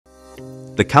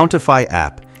The Countifi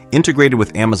app, integrated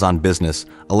with Amazon Business,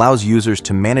 allows users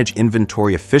to manage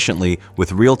inventory efficiently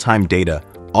with real-time data,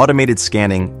 automated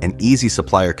scanning, and easy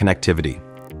supplier connectivity.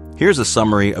 Here's a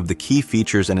summary of the key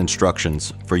features and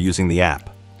instructions for using the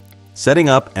app. Setting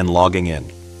up and logging in.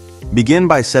 Begin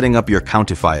by setting up your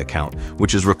Countifi account,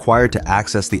 which is required to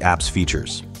access the app's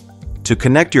features. To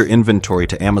connect your inventory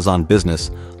to Amazon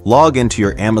Business, log into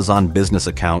your Amazon Business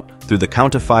account through the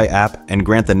Countifi app and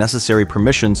grant the necessary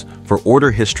permissions for order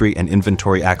history and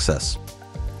inventory access.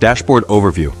 Dashboard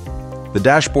overview. The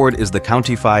dashboard is the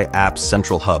Countifi app's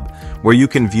central hub, where you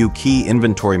can view key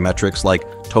inventory metrics like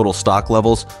total stock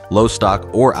levels, low stock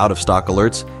or out of stock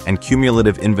alerts, and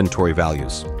cumulative inventory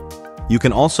values. You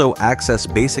can also access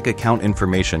basic account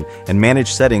information and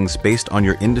manage settings based on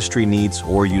your industry needs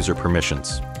or user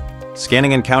permissions.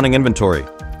 Scanning and counting inventory.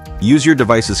 Use your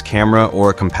device's camera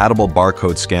or a compatible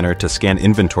barcode scanner to scan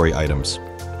inventory items.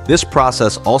 This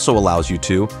process also allows you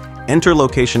to enter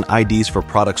location IDs for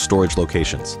product storage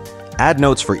locations, add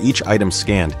notes for each item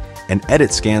scanned, and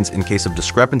edit scans in case of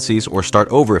discrepancies or start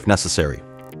over if necessary.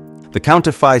 The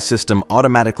Countifi system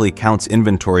automatically counts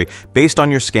inventory based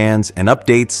on your scans and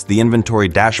updates the inventory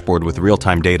dashboard with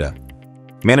real-time data.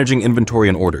 Managing inventory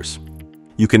and orders.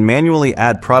 You can manually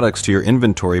add products to your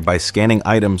inventory by scanning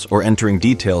items or entering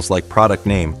details like product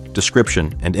name,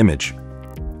 description, and image.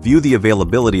 View the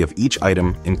availability of each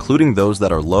item, including those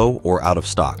that are low or out of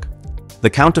stock. The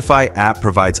Countifi app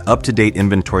provides up-to-date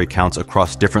inventory counts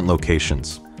across different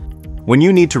locations. When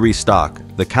you need to restock,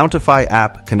 the Countifi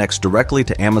app connects directly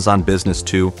to Amazon Business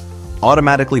to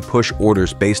automatically push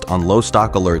orders based on low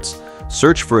stock alerts,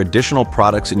 search for additional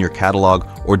products in your catalog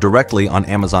or directly on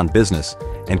Amazon Business,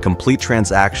 and complete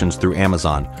transactions through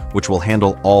Amazon, which will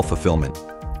handle all fulfillment.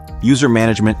 User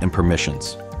management and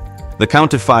permissions. The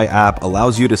Countifi app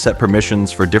allows you to set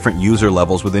permissions for different user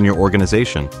levels within your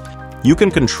organization. You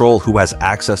can control who has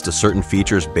access to certain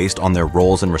features based on their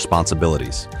roles and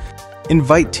responsibilities.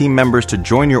 Invite team members to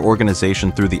join your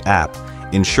organization through the app,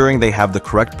 ensuring they have the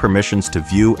correct permissions to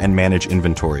view and manage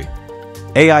inventory.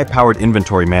 AI-powered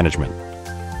inventory management.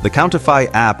 The Countifi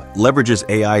app leverages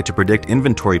AI to predict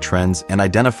inventory trends and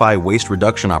identify waste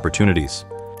reduction opportunities.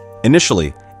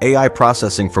 Initially, AI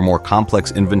processing for more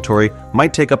complex inventory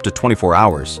might take up to 24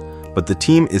 hours, but the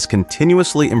team is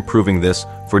continuously improving this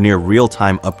for near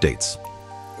real-time updates.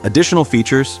 Additional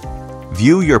features: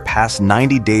 view your past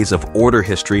 90 days of order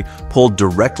history pulled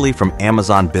directly from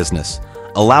Amazon Business,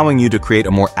 allowing you to create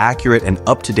a more accurate and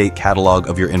up-to-date catalog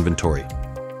of your inventory.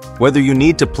 Whether you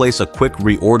need to place a quick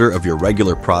reorder of your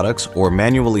regular products or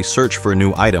manually search for a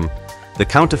new item, the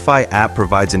Countifi app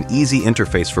provides an easy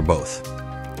interface for both.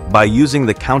 By using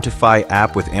the Countifi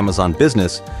app with Amazon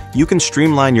Business, you can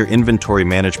streamline your inventory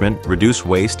management, reduce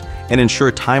waste, and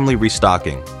ensure timely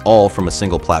restocking, all from a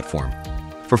single platform.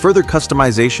 For further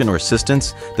customization or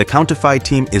assistance, the Countifi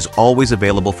team is always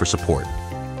available for support.